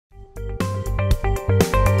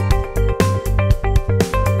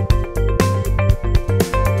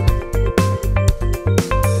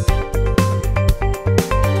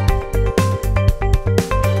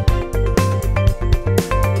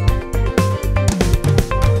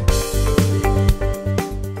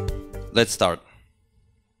let's start.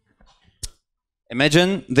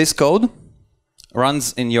 Imagine this code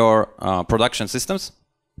runs in your production systems.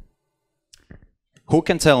 Who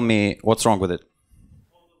can tell me what's wrong with it?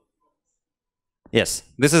 Yes,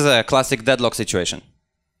 this is a classic deadlock situation.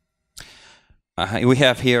 We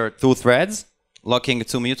have here two threads locking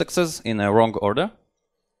two mutexes in a wrong order,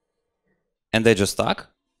 and they just stuck.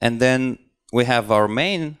 And then we have our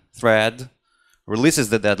main thread releases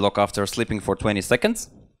the deadlock after sleeping for 20 seconds,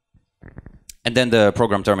 and then the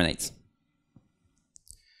program terminates.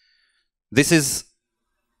 This is,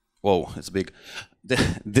 whoa, it's big.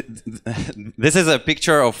 This is a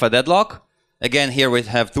picture of a deadlock. Again, here we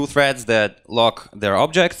have two threads that lock their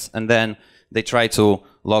objects, and then they try to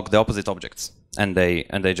lock the opposite objects, and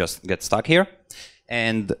they just get stuck here.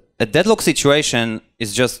 And a deadlock situation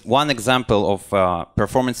is just one example of a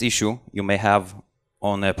performance issue you may have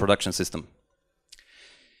on a production system.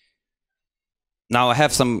 Now I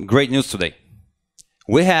have some great news today.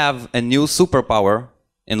 We have a new superpower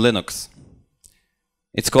in Linux.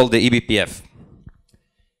 It's called the eBPF.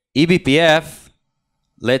 eBPF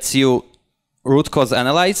lets you root cause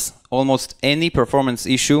analyze almost any performance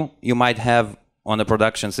issue you might have on a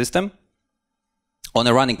production system, on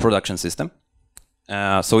a running production system.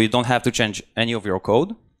 So you don't have to change any of your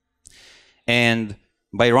code. And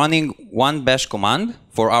by running one bash command,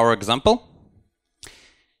 for our example,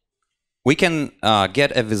 we can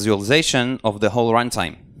get a visualization of the whole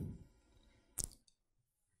runtime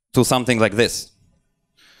to something like this.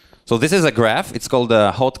 So this is a graph. It's called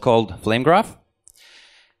the hot-cold flame graph.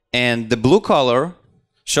 And the blue color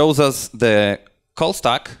shows us the call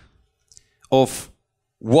stack of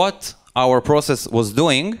what our process was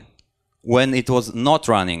doing when it was not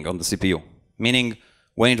running on the CPU, meaning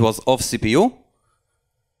when it was off CPU,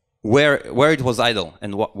 where it was idle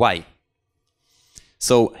and why.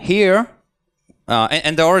 So here,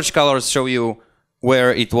 and the orange colors show you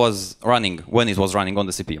where it was running, when it was running on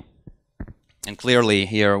the CPU. And clearly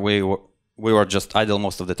here we were just idle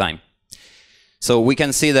most of the time. So we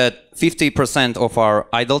can see that 50% of our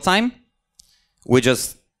idle time, we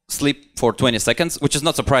just sleep for 20 seconds, which is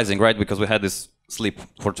not surprising, right? Because we had this sleep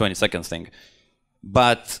for 20 seconds thing.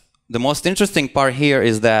 But the most interesting part here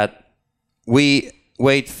is that we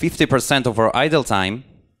wait 50% of our idle time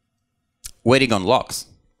waiting on locks.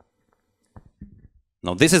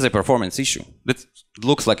 Now, this is a performance issue. This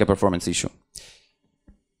looks like a performance issue.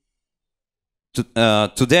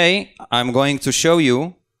 Today, I'm going to show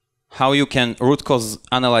you how you can root cause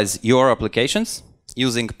analyze your applications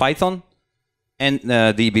using Python and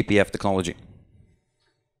the eBPF technology.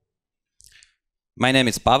 My name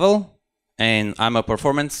is Pavel, and I'm a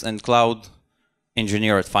performance and cloud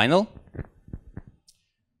engineer at Final.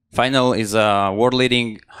 Final is a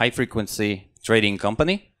world-leading high-frequency trading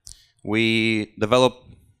company. We develop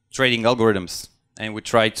trading algorithms, and we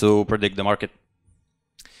try to predict the market.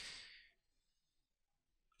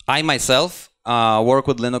 I myself work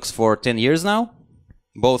with Linux for 10 years now,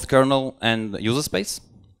 both kernel and user space.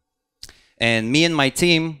 And me and my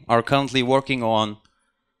team are currently working on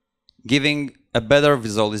giving a better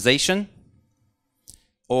visualization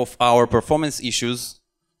of our performance issues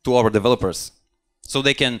to our developers, so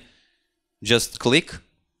they can just click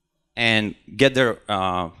and get their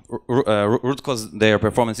root cause their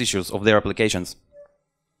performance issues of their applications.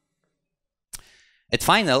 At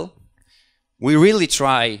Final, we really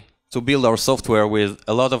try to build our software with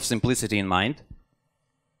a lot of simplicity in mind,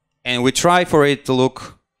 and we try for it to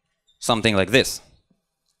look something like this.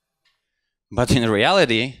 But in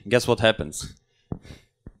reality, guess what happens?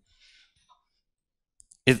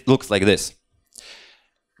 It looks like this.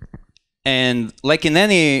 And like in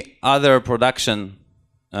any other production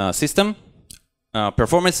system,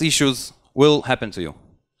 performance issues will happen to you.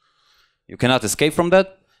 You cannot escape from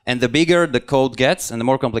that. And the bigger the code gets and the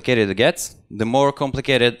more complicated it gets, the more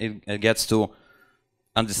complicated it gets to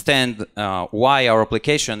understand why our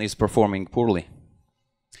application is performing poorly.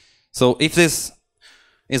 So if this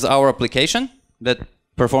is our application that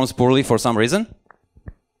performs poorly for some reason,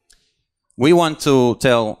 we want to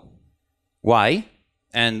tell why,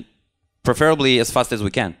 and preferably as fast as we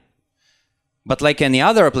can. But like any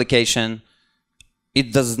other application,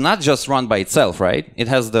 it does not just run by itself, right? It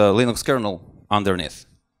has the Linux kernel underneath.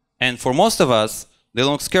 And for most of us, the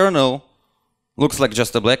Linux kernel looks like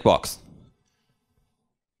just a black box.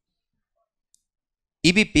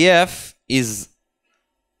 eBPF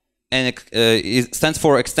stands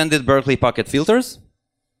for Extended Berkeley Packet Filters.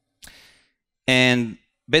 And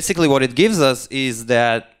basically what it gives us is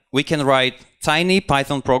that we can write tiny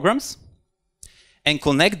Python programs and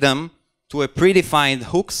connect them to a predefined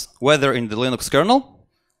hooks, whether in the Linux kernel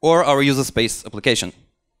or our user space application.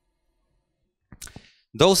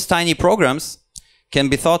 Those tiny programs can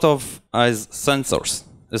be thought of as sensors,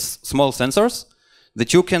 as small sensors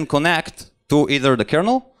that you can connect to either the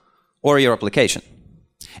kernel or your application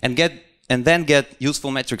and then get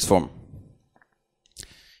useful metrics from.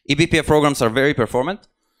 eBPF programs are very performant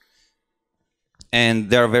and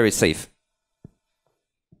they are very safe.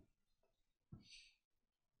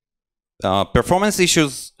 Performance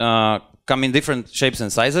issues come in different shapes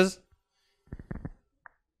and sizes,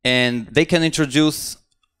 and they can introduce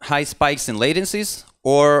high spikes in latencies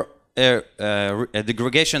or a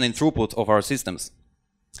degradation in throughput of our systems.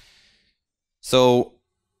 So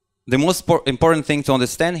the most important thing to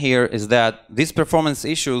understand here is that these performance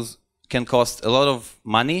issues can cost a lot of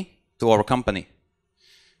money to our company.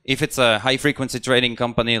 If it's a high-frequency trading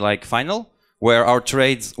company like Final, where our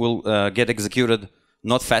trades will get executed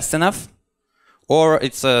not fast enough, or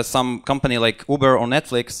it's some company like Uber or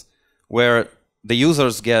Netflix, where the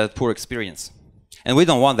users get poor experience. And we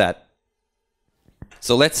don't want that.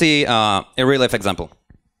 So let's see a real-life example.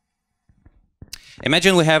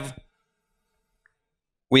 Imagine we have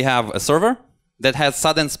a server that has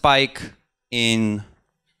sudden spike in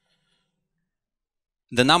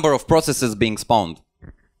the number of processes being spawned.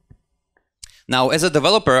 Now, as a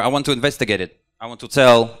developer, I want to investigate it. I want to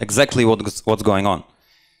tell exactly what's going on.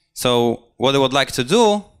 So what I would like to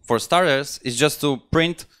do, for starters, is just to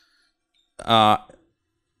print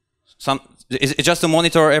it's just to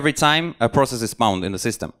monitor every time a process is spawned in the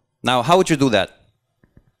system. Now, how would you do that?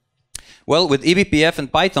 Well, with eBPF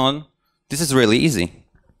and Python, this is really easy.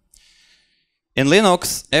 In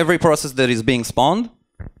Linux, every process that is being spawned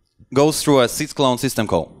goes through a sysclone system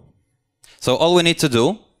call. So all we need to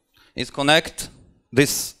do is connect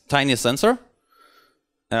this tiny sensor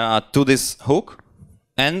to this hook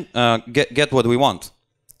and get what we want.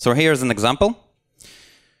 So here's an example.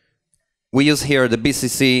 We use here the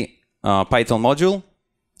BCC Python module.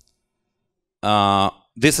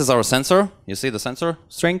 This is our sensor. You see the sensor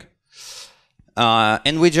string?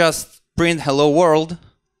 And we just print hello world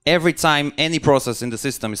every time any process in the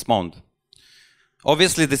system is spawned.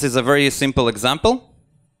 Obviously, this is a very simple example,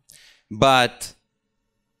 but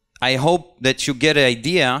I hope that you get an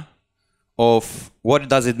idea of what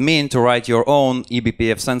does it mean to write your own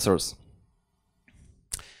eBPF sensors.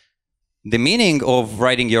 The meaning of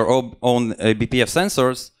writing your own eBPF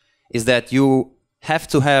sensors is that you have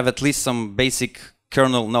to have at least some basic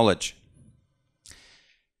kernel knowledge.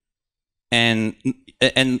 And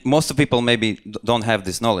most of people maybe don't have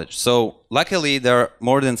this knowledge. So luckily, there are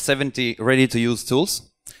more than 70 ready-to-use tools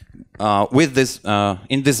with this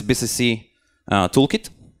in this BCC toolkit.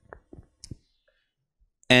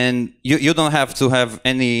 And you don't have to have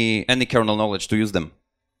any kernel knowledge to use them.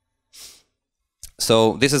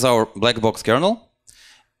 So this is our black box kernel.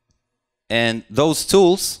 And those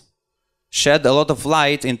tools shed a lot of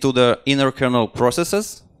light into the inner kernel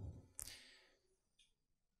processes.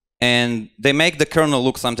 And they make the kernel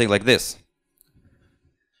look something like this.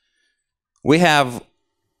 We have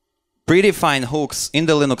predefined hooks in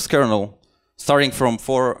the Linux kernel, starting from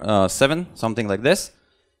 4.7, something like this,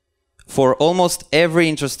 for almost every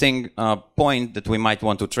interesting point that we might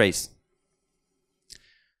want to trace.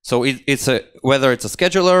 So whether it's a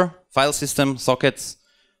scheduler, file system, sockets,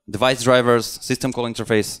 device drivers, system call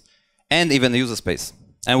interface, and even the user space.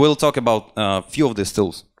 And we'll talk about a few of these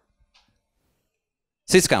tools.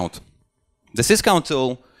 Syscount. The syscount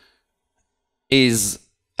tool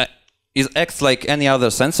acts like any other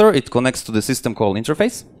sensor. It connects to the system call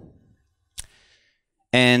interface.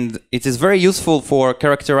 And it is very useful for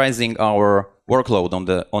characterizing our workload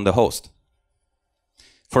on the host.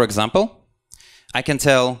 For example, I can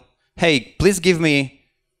tell, hey, please give me,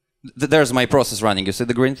 there's my process running. You see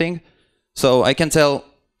the green thing? So I can tell,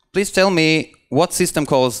 please tell me what system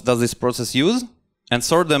calls does this process use, and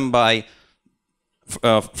sort them by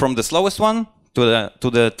from the slowest one to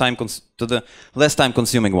the less time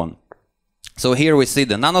consuming one. So here we see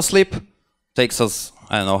the nanosleep takes us,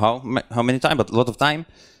 I don't know how many time, but a lot of time,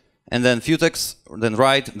 and then futex, then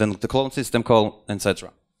write, then the clone system call,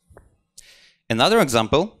 etc. Another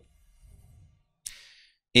example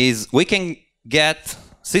is we can get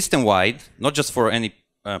system-wide, not just for any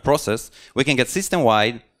process, we can get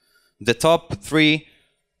system-wide the top 3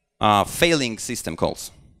 failing system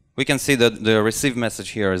calls. We can see that the receive message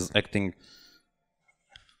here is acting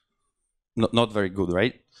not very good,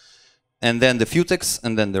 right? And then the futex,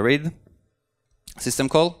 and then the read system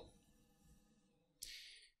call.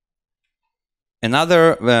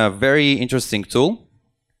 Another very interesting tool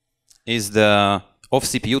is the off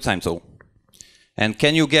CPU time tool. And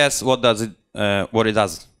can you guess what it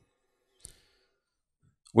does?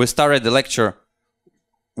 We started the lecture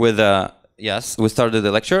with yes, we started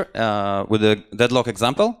the lecture with a deadlock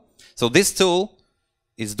example. So this tool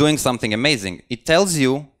is doing something amazing. It tells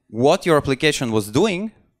you what your application was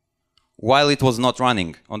doing while it was not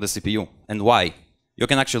running on the CPU and why. You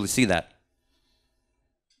can actually see that.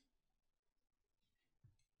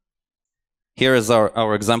 Here is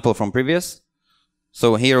our example from previous.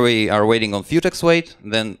 So here we are waiting on Futex wait,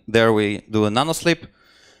 then there we do a nanosleep,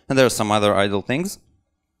 and there are some other idle things.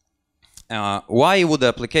 Why would the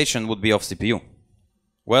application would be off CPU?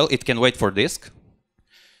 Well, it can wait for disk.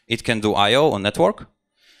 It can do I/O on network.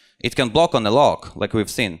 It can block on a lock, like we've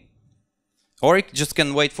seen. Or it just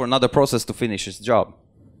can wait for another process to finish its job.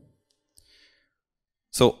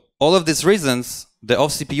 So all of these reasons, the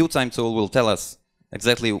off CPU time tool will tell us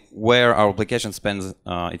exactly where our application spends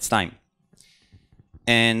its time.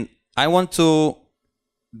 And I want to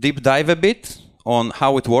deep dive a bit on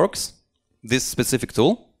how it works, this specific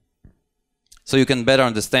tool, so you can better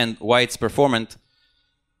understand why it's performant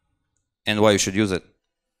and why you should use it.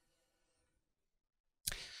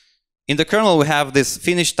 In the kernel, we have this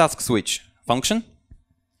finish task switch function,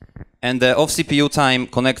 and the off CPU time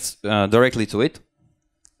connects directly to it.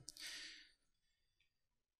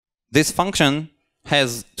 This function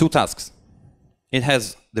has two tasks. It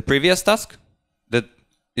has the previous task that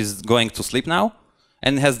is going to sleep now,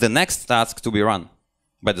 and it has the next task to be run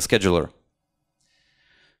by the scheduler.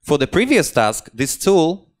 For the previous task, this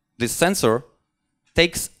tool, this sensor,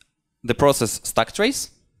 takes the process stack trace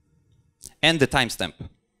and the timestamp.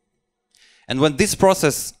 And when this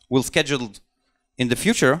process will be scheduled in the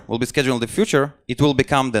future, it will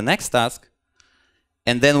become the next task,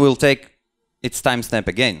 and then we'll take its timestamp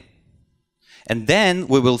again. And then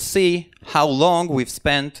we will see how long we've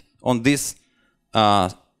spent on this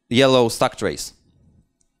yellow stack trace.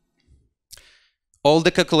 All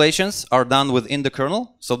the calculations are done within the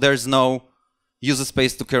kernel, so there's no user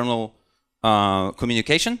space to kernel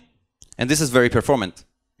communication, and this is very performant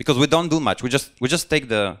because we don't do much. We just take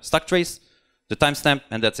the stack trace, the timestamp,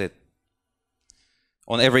 and that's it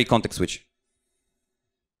on every context switch.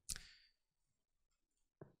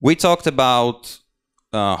 We talked about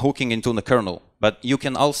hooking into the kernel, but you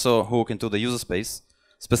can also hook into the user space.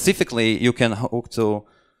 Specifically, you can hook to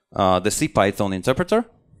the CPython interpreter,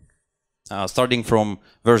 starting from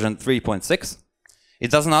version 3.6.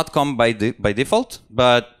 It does not come by default,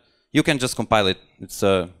 but you can just compile it. It's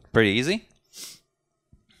pretty easy.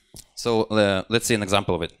 So let's see an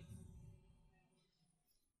example of it.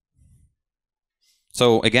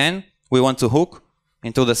 So again, we want to hook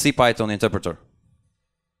into the CPython interpreter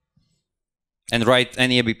and write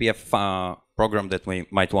any eBPF program that we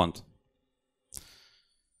might want.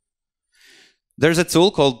 There's a tool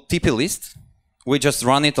called tplist. We just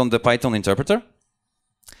run it on the Python interpreter,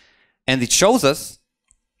 and it shows us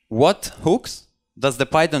what hooks does the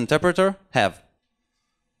Python interpreter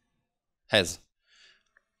has.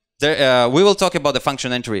 We will talk about the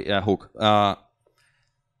function entry hook.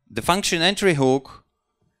 The function entry hook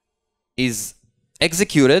is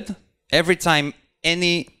executed every time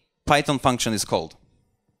any Python function is called.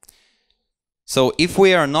 So if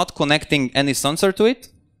we are not connecting any sensor to it,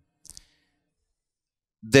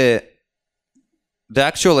 the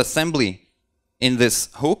actual assembly in this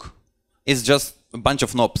hook is just a bunch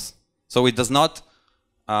of knobs. So it does not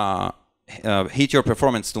hit your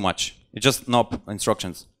performance too much. It's just knob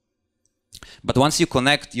instructions. But once you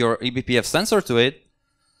connect your eBPF sensor to it,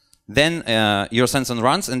 then your sensor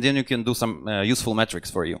runs, and then you can do some useful metrics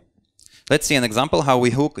for you. Let's see an example how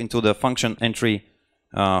we hook into the function entry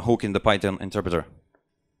hook in the Python interpreter.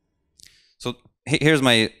 So here's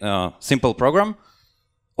my simple program.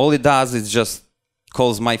 All it does is just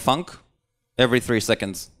calls myfunc every 3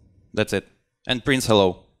 seconds. That's it. And prints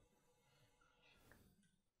hello.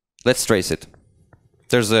 Let's trace it.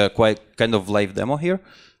 There's a quite kind of live demo here.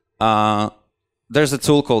 There's a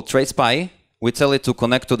tool called tracepy. We tell it to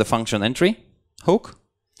connect to the function entry hook.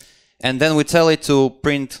 And then we tell it to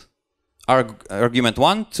print argument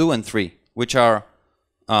 1, 2, and 3, which are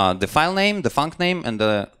the file name, the func name, and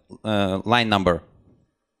the line number.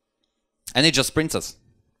 And it just prints us.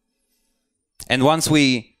 And once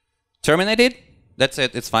we terminate it, that's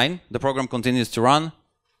it, it's fine. The program continues to run.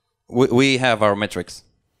 We have our metrics.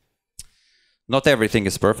 Not everything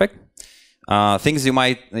is perfect. Things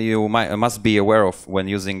you must be aware of when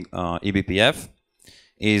using eBPF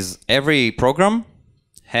is every program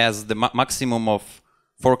has the maximum of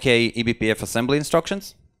 4K eBPF assembly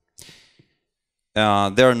instructions.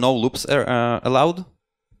 There are no loops allowed.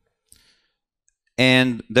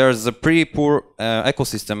 And there's a pretty poor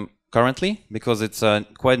ecosystem currently because it's a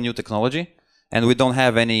quite new technology, and we don't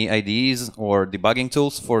have any IDEs or debugging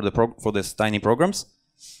tools for these tiny programs.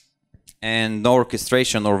 and no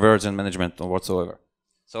orchestration or version management or whatsoever.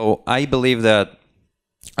 So I believe that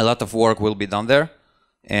a lot of work will be done there,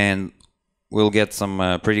 and we'll get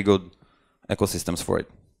some pretty good ecosystems for it.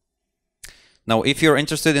 Now, if you're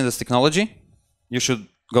interested in this technology, you should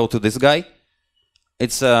go to this guy.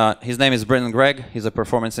 His name is Brendan Gregg. He's a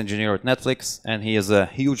performance engineer at Netflix, and he is a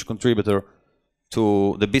huge contributor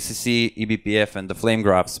to the BCC, eBPF, and the Flame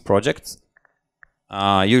Graphs projects.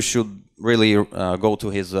 You should really go to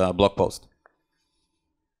his blog post.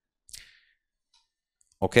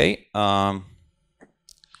 Okay.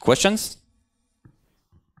 Questions?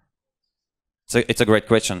 It's a great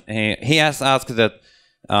question. He has asked that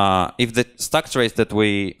if the stack trace that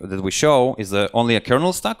we show is only a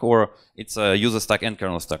kernel stack, or it's a user stack and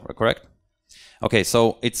kernel stack, correct? Okay,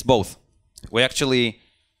 so it's both. We actually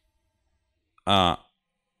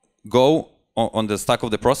go on the stack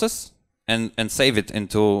of the process and save it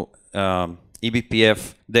into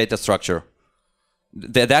eBPF data structure.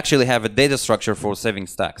 They actually have a data structure for saving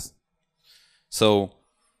stacks. So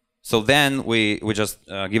then we just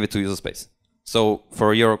give it to user space. So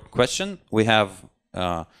for your question, we have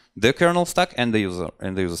the kernel stack and the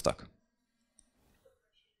user stack.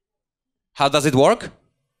 How does it work?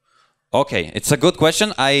 Okay, it's a good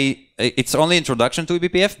question. It's only introduction to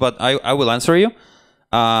eBPF, but I will answer you.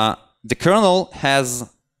 The kernel has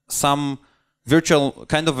some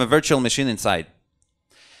kind of a virtual machine inside.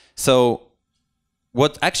 So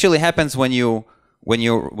what actually happens when you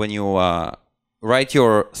write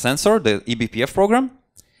your sensor, the eBPF program,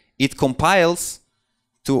 it compiles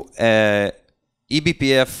to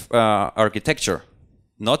eBPF architecture,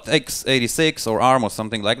 not x86 or ARM or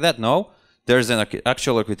something like that. No, there's an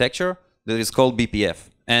actual architecture that is called BPF,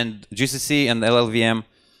 and GCC and LLVM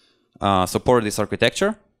support this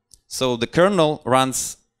architecture. So the kernel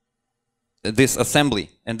runs this assembly,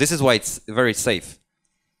 and this is why it's very safe.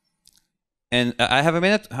 And I have a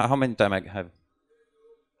minute. How many time I have?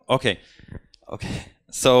 Okay.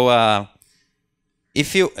 So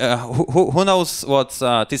if you who knows what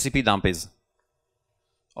TCP dump is?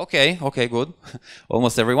 Okay, good.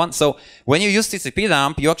 Almost everyone. So when you use TCP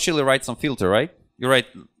dump, you actually write some filter, right? You write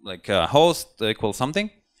like host equals something.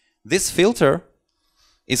 This filter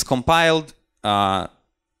is compiled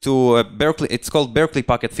to a Berkeley. It's called Berkeley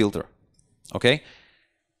packet filter. Okay,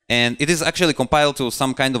 and it is actually compiled to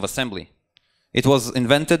some kind of assembly. It was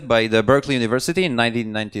invented by the Berkeley University in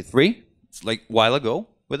 1993. It's like a while ago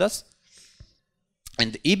with us.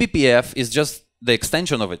 And eBPF is just the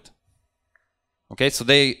extension of it. Okay, so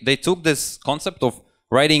they took this concept of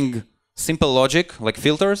writing simple logic, like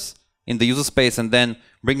filters, in the user space and then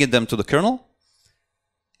bringing them to the kernel.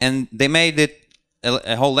 And they made it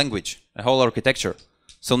a whole language, a whole architecture.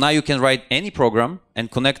 So now you can write any program and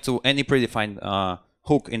connect to any predefined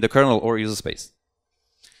hook in the kernel or user space.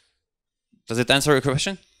 Does it answer your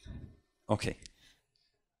question? Okay.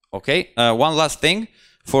 One last thing.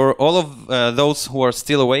 For all of those who are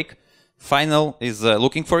still awake, Final is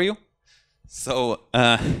looking for you. So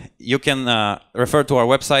you can refer to our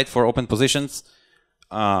website for open positions,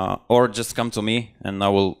 or just come to me, and I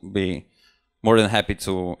will be more than happy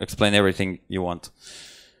to explain everything you want.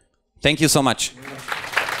 Thank you so much.